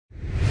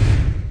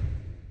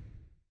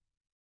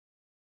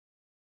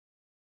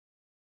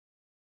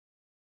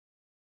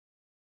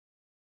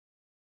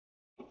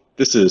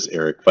This is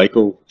Eric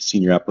Weichel,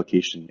 Senior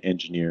Application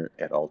Engineer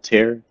at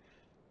Altair.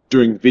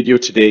 During the video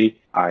today,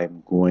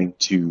 I'm going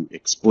to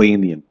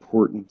explain the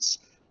importance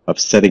of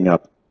setting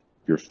up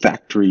your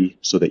factory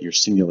so that your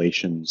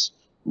simulations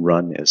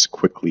run as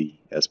quickly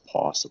as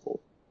possible.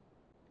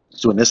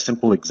 So in this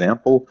simple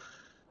example,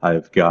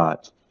 I've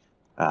got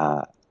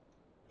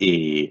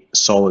a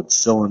solid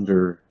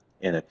cylinder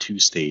and a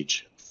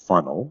two-stage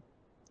funnel.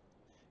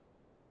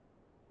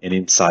 And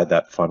inside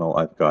that funnel,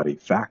 I've got a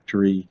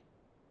factory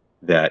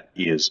that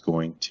is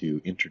going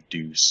to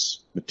introduce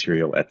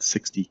material at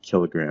 60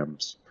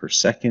 kilograms per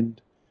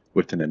second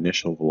with an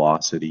initial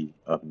velocity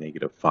of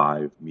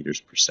 -5 meters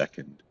per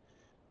second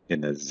in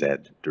the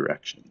Z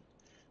direction.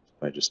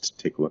 If I just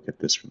take a look at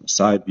this from the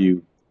side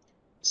view,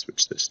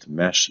 switch this to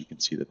mesh, you can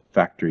see that the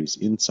factory is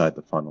inside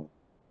the funnel.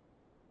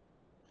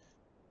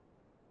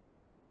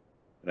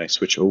 And I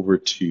switch over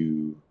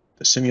to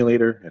the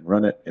simulator and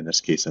run it. In this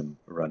case, I'm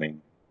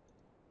running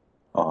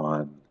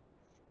on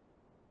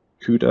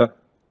CUDA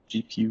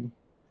GPU.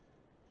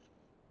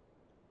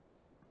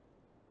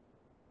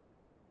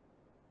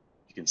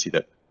 You can see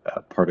that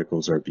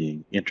particles are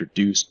being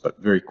introduced, but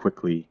very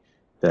quickly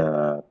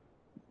the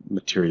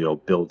material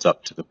builds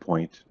up to the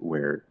point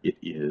where it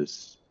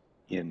is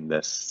in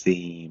the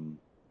same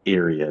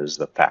area as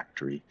the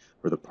factory,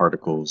 where the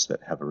particles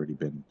that have already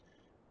been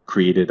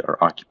created are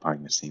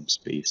occupying the same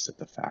space that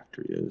the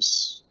factory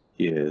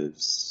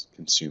is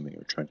consuming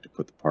or trying to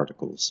place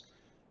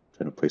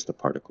the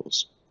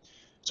particles.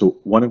 So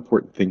one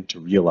important thing to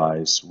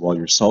realize while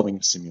you're solving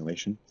a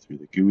simulation through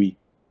the GUI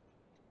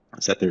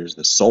is that there's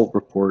the solve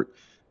report.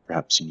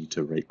 Perhaps you need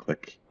to right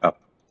click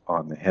up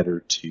on the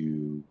header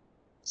to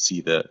see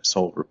the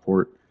solve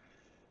report.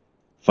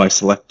 If I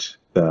select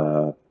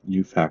the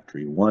new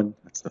factory 1,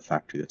 that's the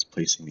factory that's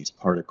placing these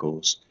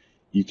particles,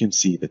 you can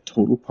see the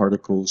total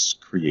particles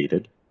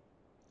created.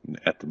 And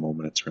at the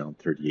moment it's around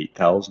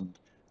 38,000.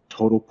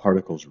 Total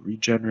particles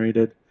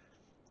regenerated,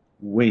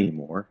 way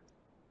more.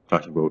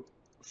 Talking about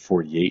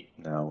 48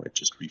 now, it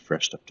just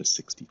refreshed up to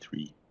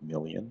 63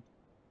 million.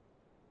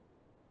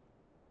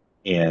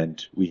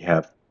 And we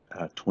have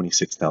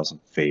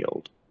 26,000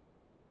 failed.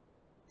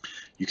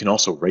 You can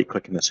also right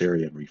click in this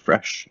area and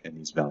refresh, and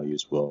these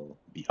values will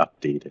be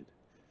updated.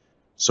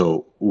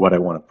 So what I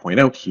want to point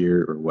out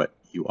here, or what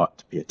you ought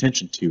to pay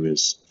attention to,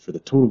 is for the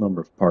total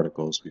number of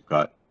particles, we've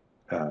got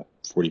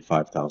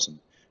 45,000.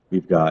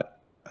 We've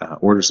got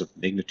orders of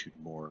magnitude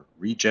more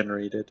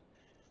regenerated,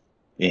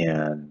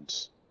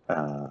 and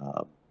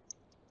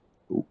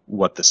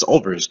what the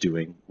solver is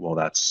doing while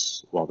the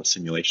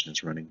simulation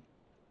is running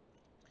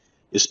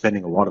is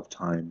spending a lot of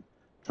time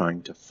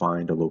trying to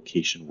find a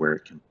location where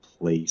it can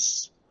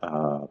place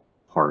a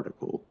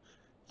particle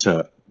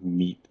to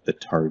meet the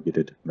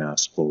targeted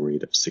mass flow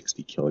rate of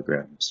 60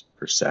 kilograms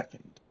per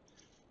second.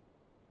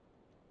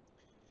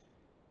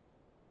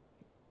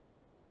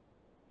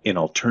 An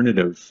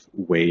alternative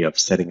way of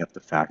setting up the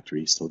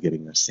factory, still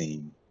getting the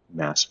same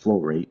mass flow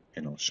rate,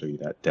 and I'll show you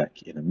that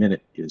deck in a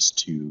minute, is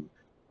to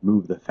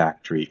move the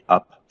factory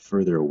up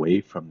further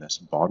away from this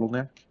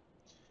bottleneck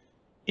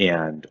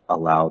and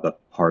allow the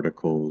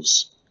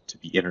particles to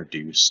be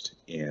introduced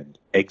and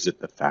exit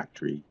the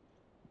factory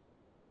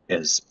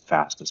as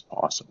fast as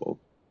possible.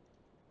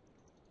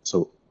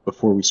 So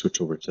before we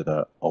switch over to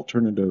the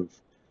alternative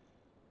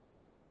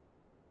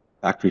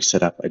factory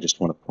setup, I just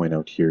want to point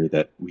out here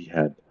that we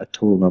had a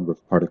total number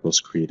of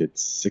particles created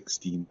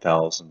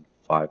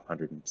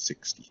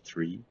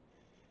 16,563,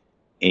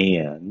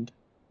 and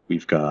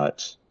we've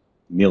got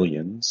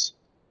millions.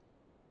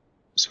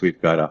 So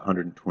we've got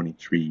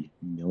 123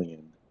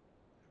 million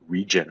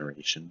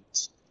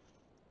regenerations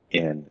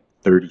and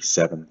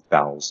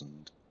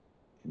 37,000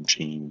 and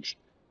change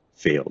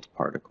failed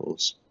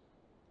particles.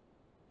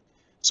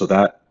 So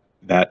that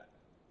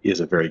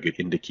is a very good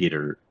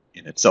indicator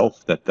in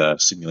itself that the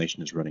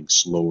simulation is running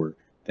slower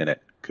than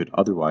it could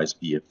otherwise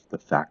be if the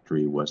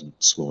factory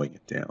wasn't slowing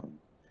it down.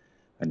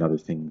 Another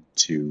thing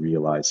to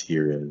realize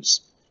here is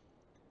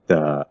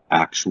the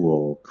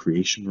actual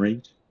creation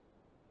rate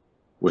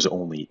was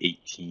only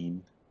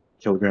 18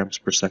 kilograms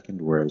per second,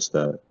 whereas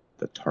the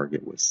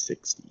target was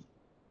 60.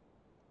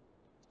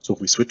 So if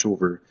we switch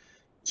over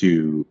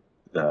to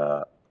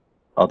the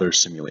other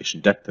simulation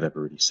deck that I've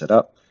already set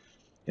up,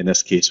 in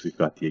this case we've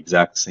got the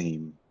exact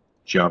same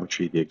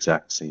geometry, the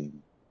exact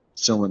same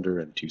cylinder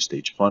and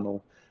two-stage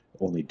funnel.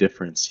 The only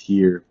difference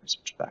here, if we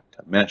switch back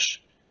to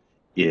mesh,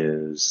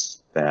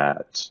 is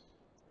that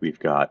we've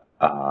got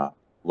a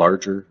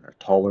larger or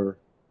taller,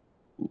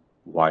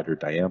 wider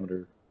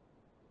diameter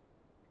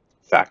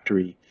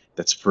factory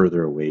that's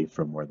further away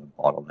from where the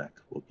bottleneck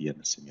will be in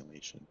the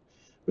simulation.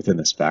 Within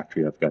this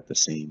factory, I've got the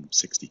same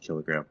 60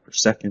 kilogram per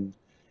second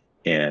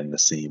and the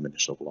same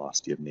initial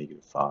velocity of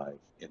 -5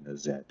 in the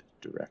Z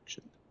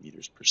direction,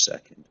 meters per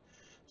second.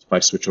 So if I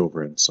switch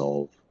over and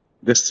solve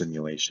this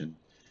simulation,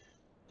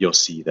 you'll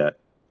see that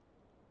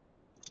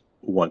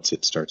once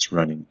it starts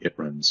running, it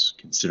runs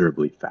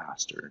considerably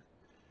faster.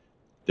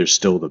 There's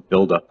still the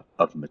buildup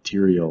of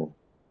material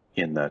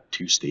in the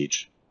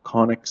two-stage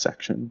conic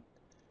section,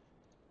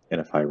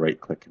 And if I right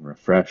click and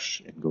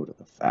refresh and go to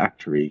the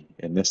factory,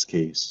 in this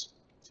case,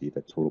 see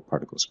the total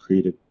particles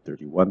created,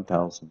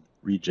 31,000,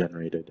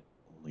 regenerated,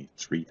 only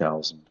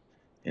 3,000,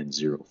 and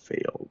 0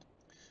 failed.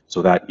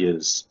 So that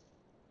is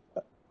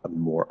a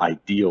more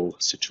ideal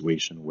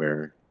situation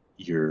where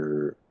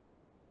your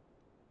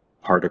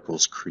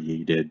particles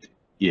created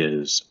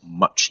is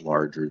much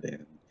larger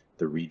than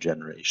the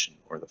regeneration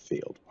or the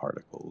failed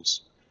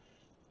particles.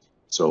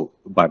 So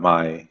by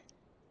my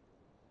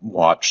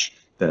watch,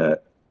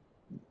 the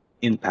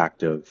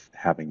impact of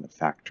having the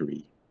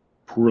factory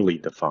poorly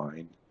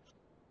defined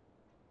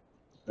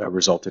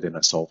resulted in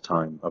a solve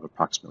time of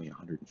approximately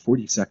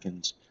 140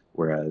 seconds,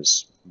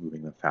 whereas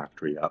moving the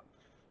factory up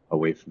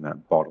away from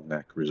that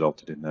bottleneck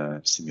resulted in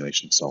the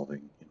simulation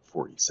solving in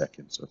 40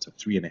 seconds. So it's a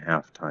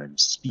 3.5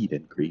 times speed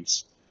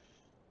increase.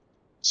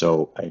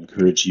 So I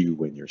encourage you,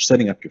 when you're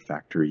setting up your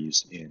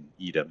factories in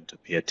EDEM, to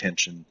pay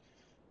attention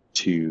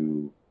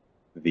to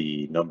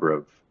the number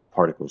of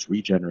particles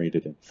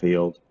regenerated and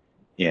failed.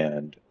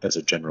 And as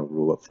a general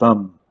rule of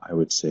thumb, I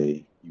would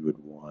say you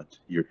would want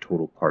your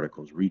total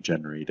particles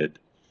regenerated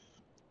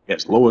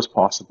as low as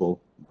possible,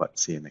 but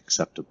say an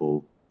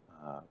acceptable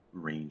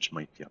range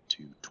might be up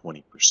to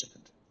 20%.